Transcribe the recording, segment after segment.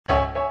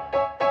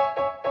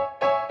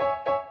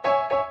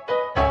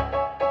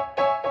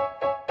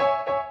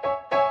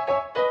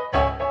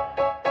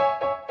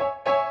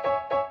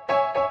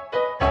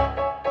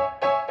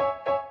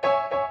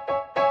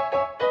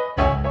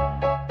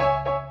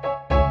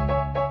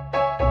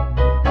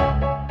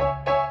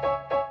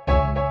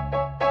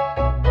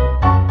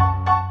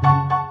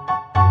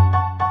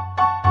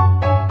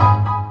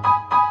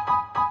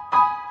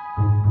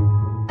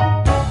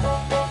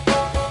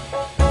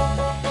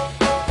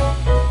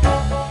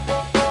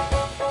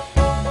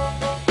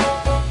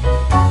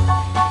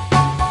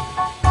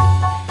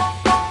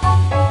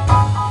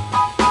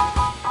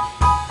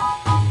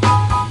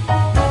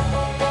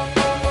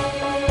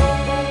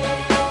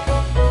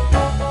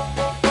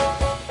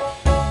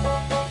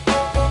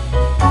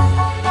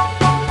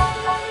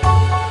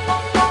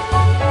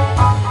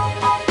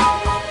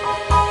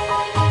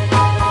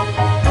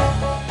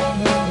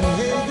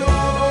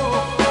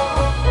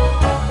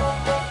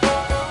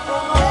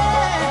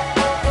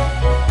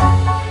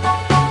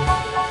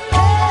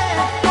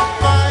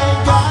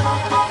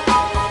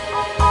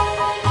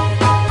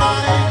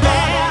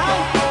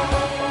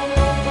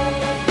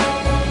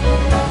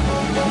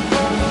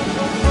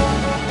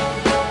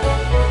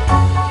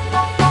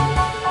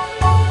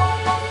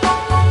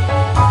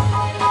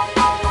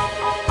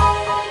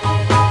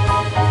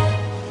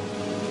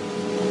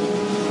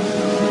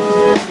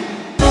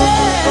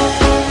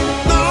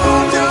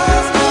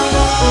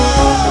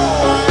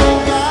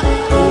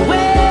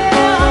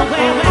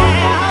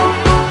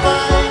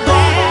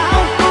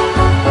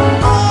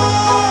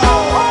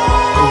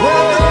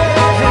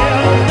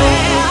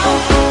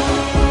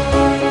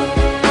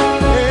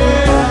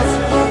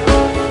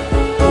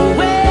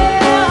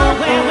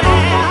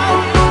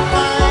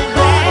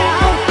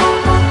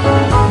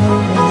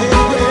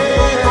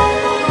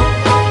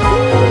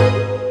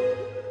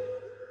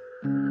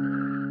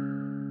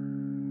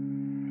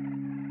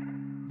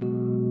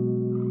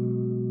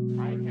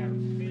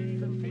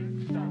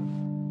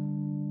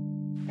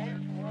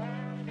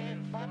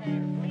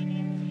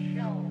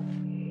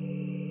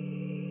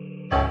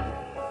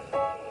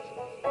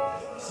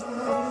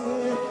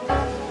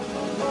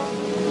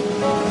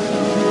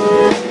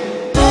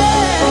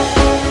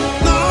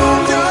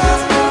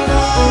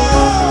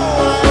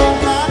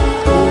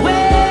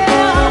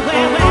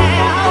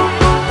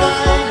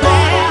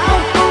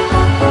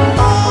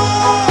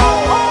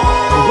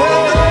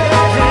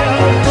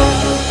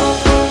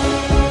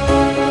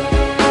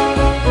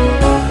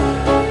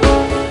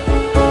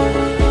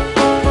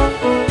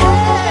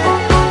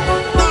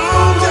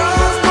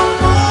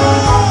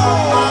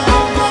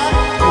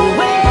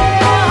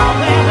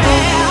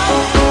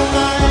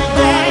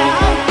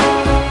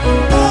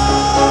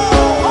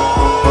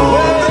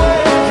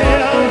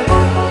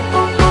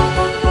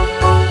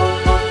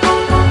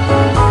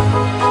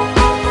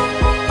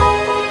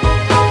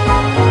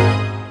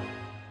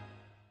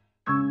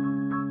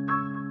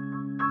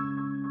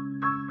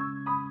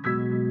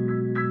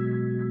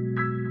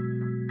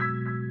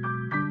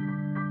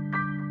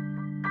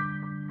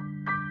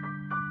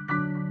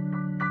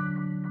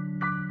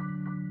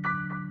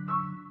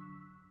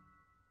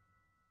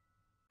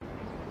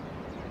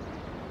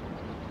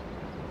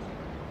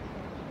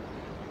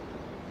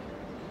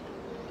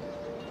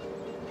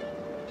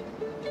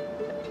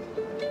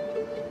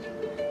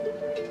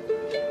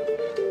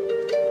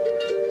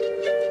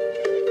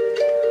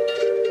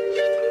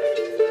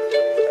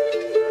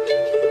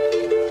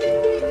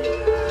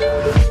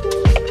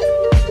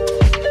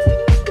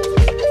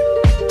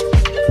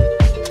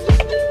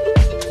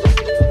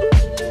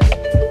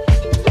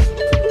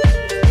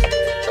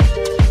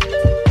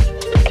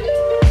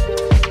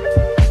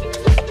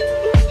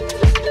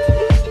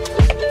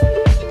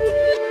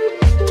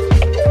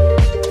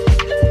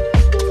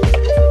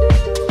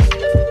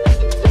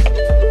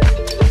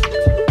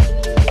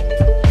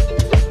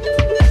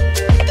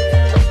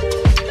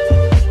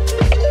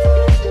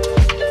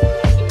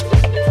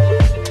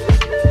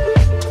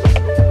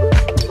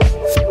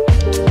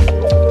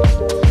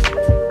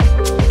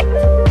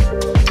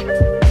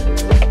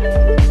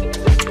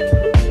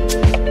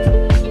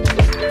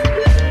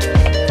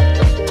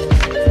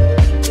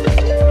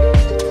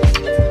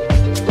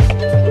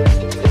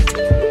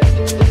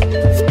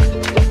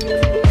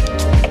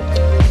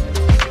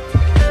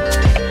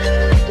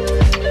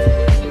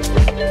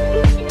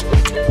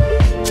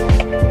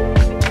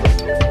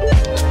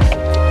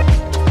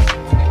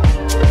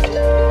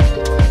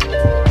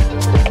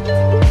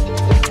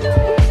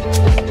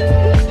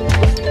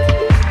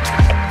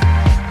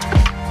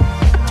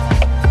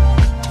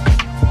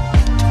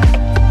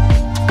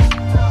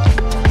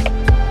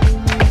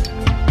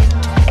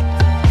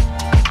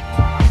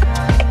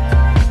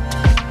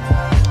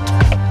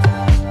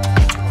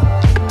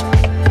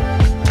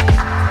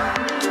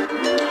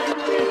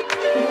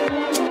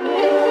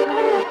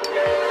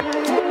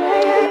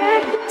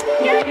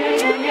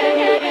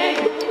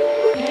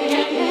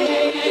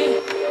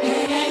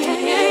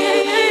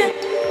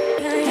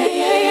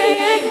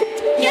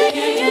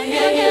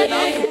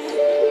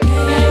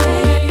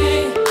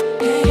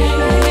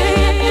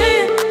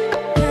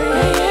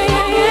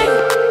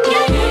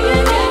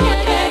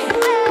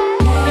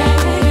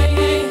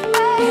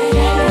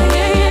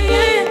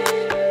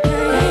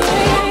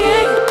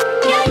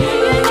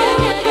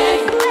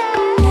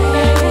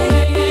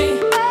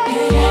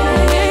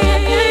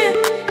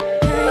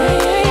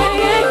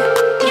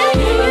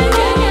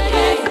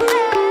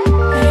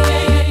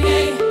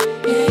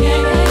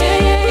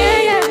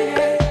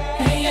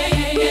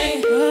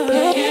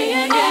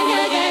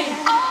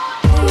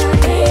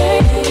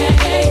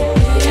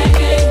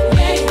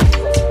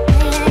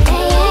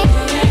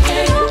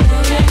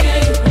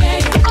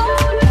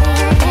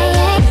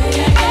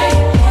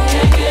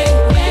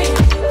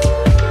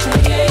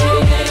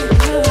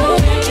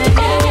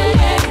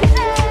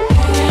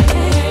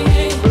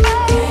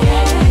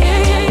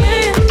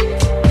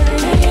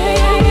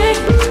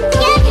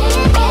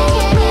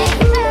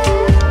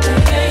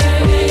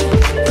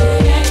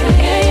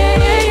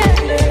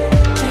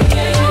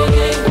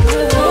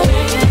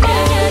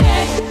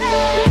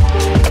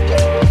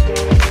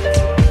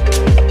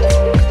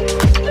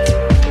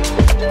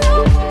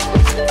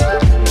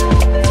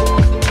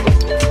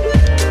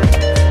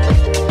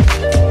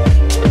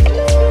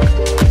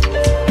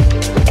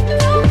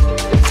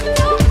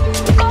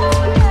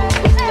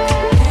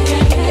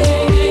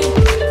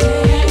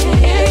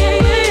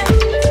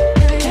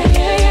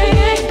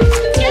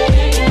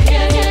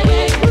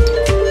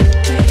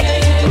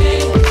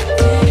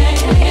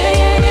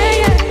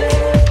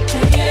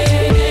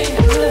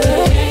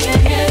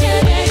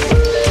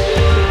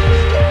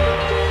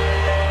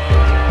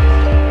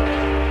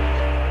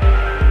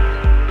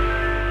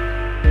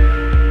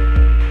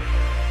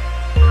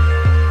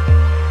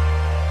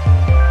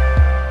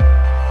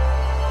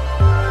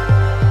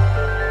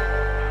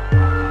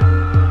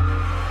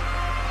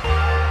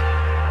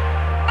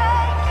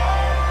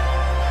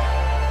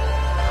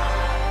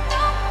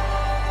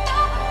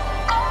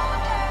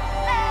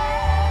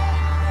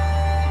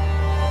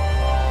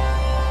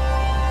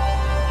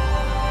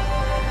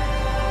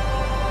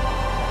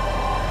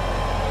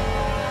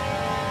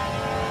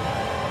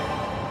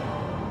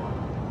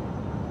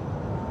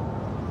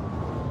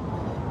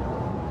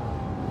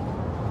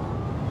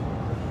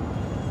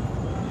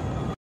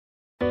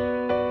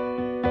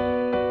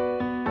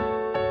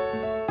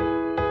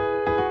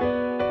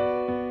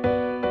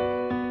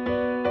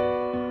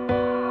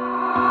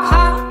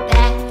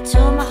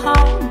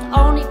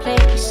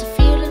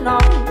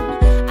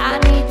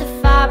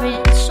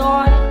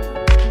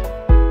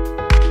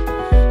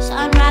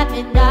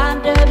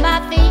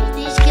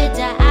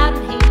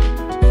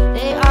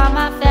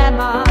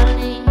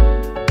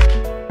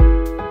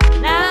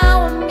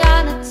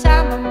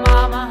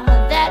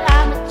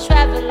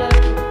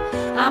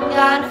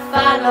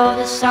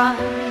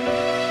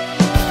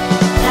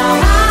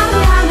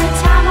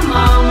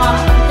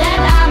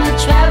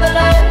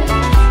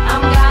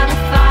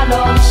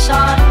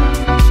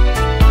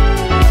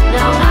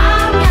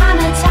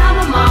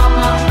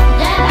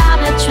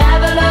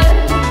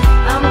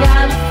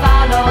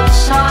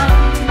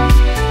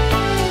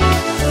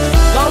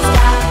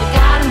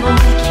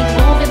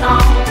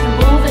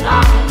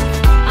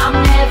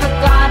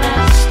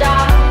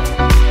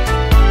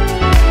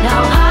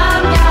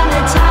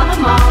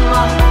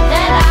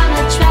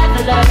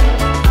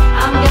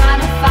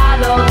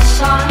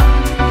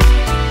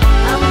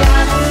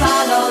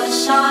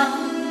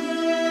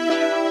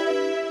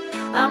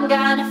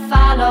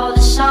follow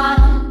the sun.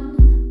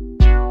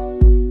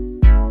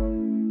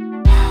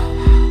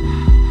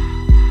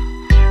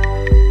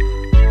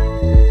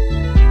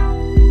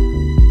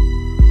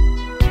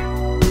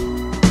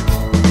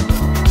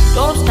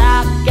 Don't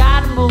stop,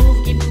 gotta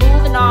move, keep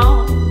moving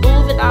on,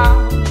 moving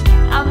on.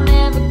 I'm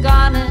never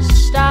gonna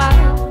stop.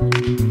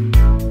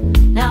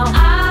 Now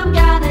I'm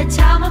gonna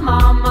tell my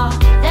mama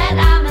that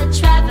I'm a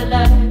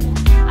traveler.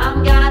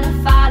 I'm gonna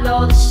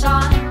follow the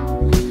sun,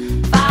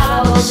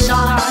 follow the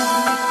sun.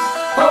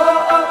 Oh,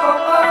 oh,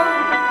 oh, oh,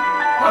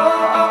 oh,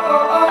 oh,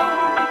 oh, oh.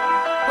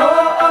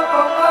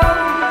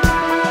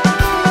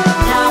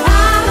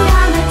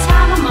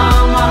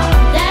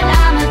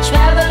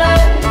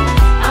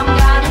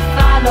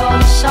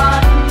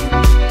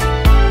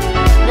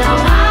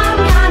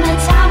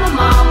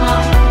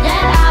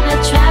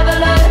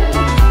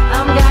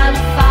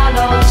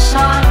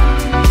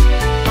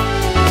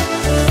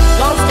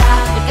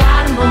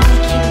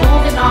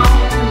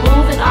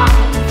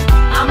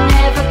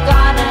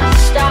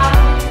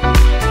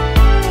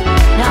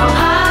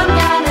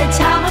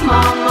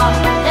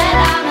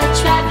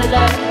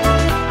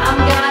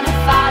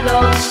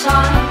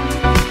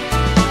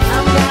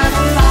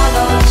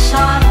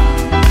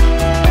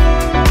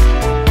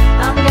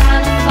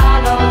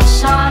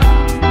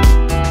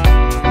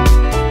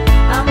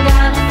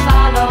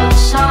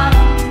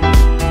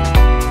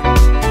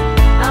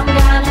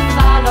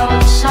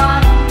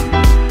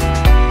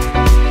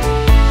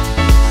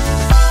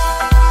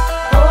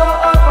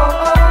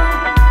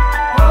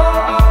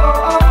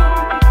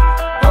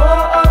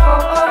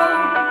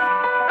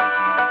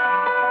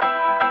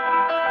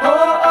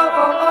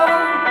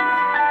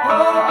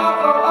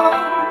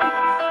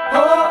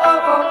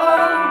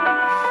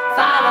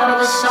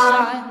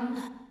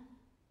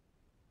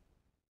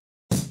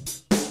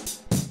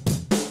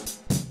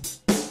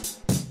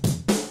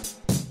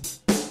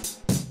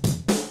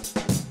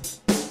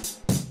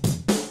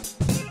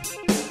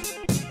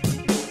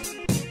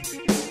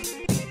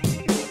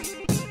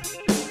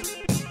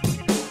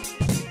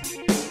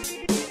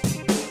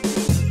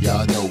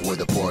 Y'all know where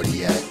the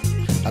party at.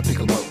 I pick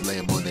 'em up, lay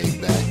 'em on their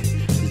back.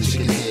 The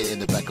chicken head in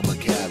the back of my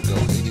cab. Go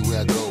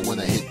anywhere I go when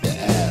I hit the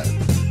ab.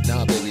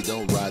 Nah, baby,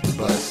 don't ride the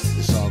bus.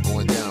 It's all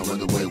going down,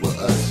 run away with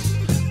us.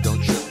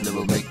 Don't trip,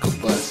 never make a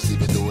fuss.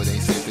 Even though it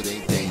ain't safe, it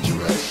ain't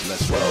dangerous.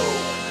 Let's roll.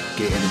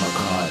 Get in my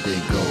car,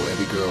 then go.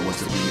 Every girl wants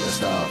to be a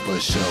star for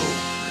show.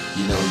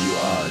 You know you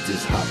are.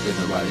 Just hop in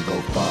the ride and go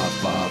far,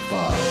 far,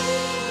 far.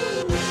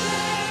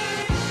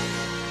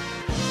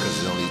 Cause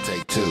it only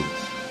take two.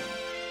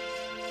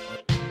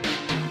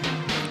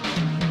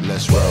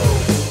 Let's roll.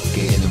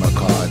 Get into my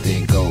car,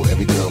 then go.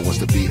 Every girl wants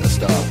to be a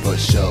star for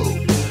show.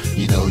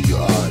 You know you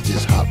are.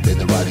 Just hop in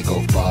the ride and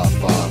go far,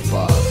 far,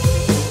 far.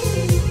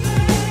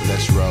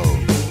 Let's roll.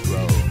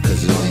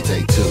 Cause it only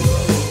take two.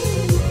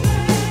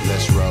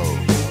 Let's roll.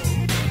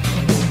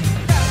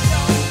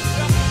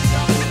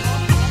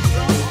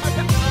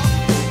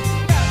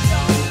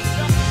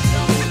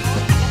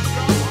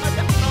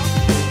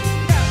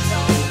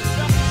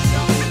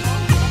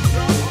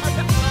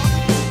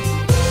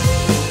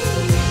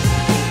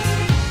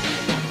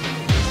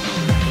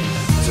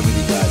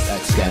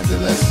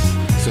 Scandalous.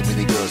 So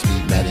many girls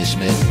need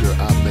management. Girl,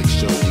 I'll make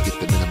sure you get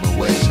the minimum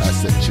wage. I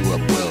set you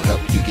up well,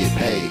 help you get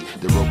paid.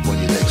 The rope on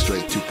your neck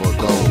straight 2 for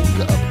gold. We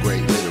can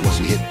upgrade later once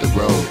we hit the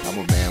road. I'm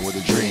a man with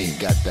a dream,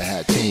 got the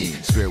hat team.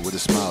 Spirit with a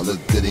smile,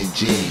 look good in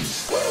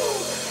jeans.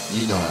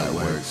 You know how it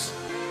works.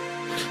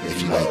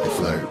 If you like to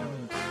flirt,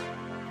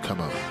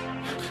 come on,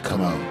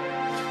 come on,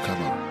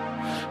 come on,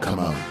 come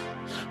on,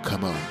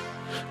 come on,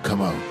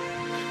 come on,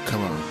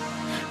 come on,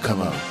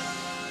 come on.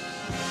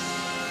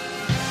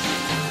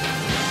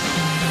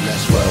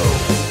 Let's roll.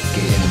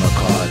 Get into my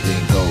car,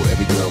 then go.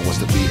 Every girl wants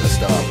to be a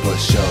star for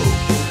show.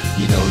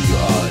 You know you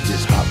are.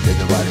 Just hop in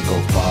the ride and go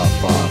far,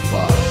 far,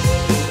 far.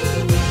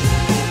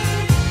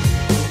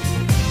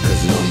 Cause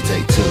it only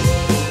take two.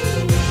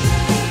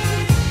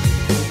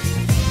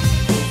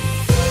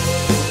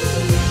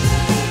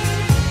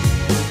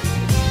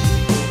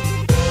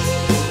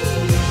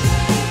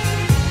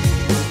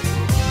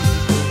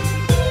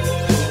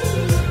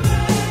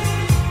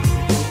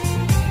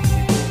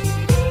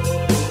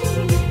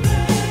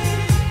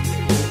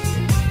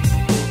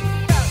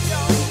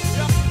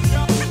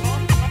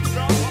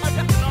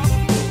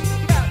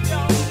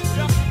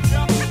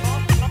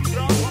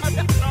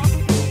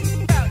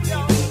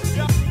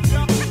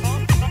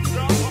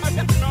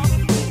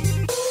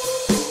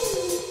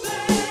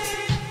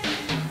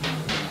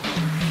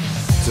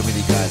 So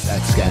many guys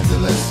act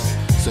scandalous.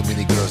 So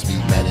many girls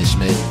need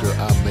management. Girl,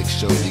 I'll make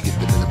sure you get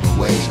the minimum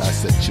wage. I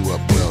set you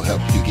up well,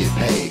 help you get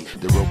paid.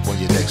 The rope on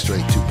your neck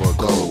straight 2 for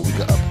gold. We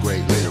can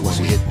upgrade later once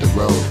we hit the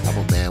road. I'm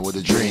a man with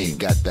a dream,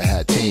 got the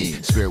hat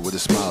team. Spirit with a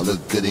smile,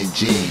 look good in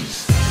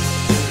jeans.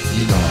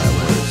 You know how it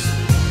works.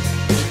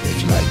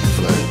 If you like to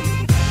flirt,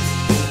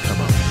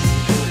 come on,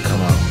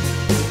 come on,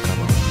 come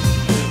on,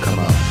 come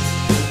on,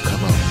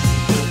 come on,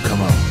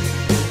 come on,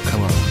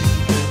 come on,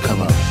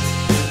 come on,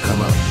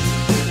 come on,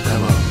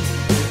 come on,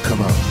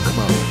 come on, come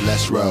on,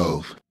 let's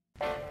roll.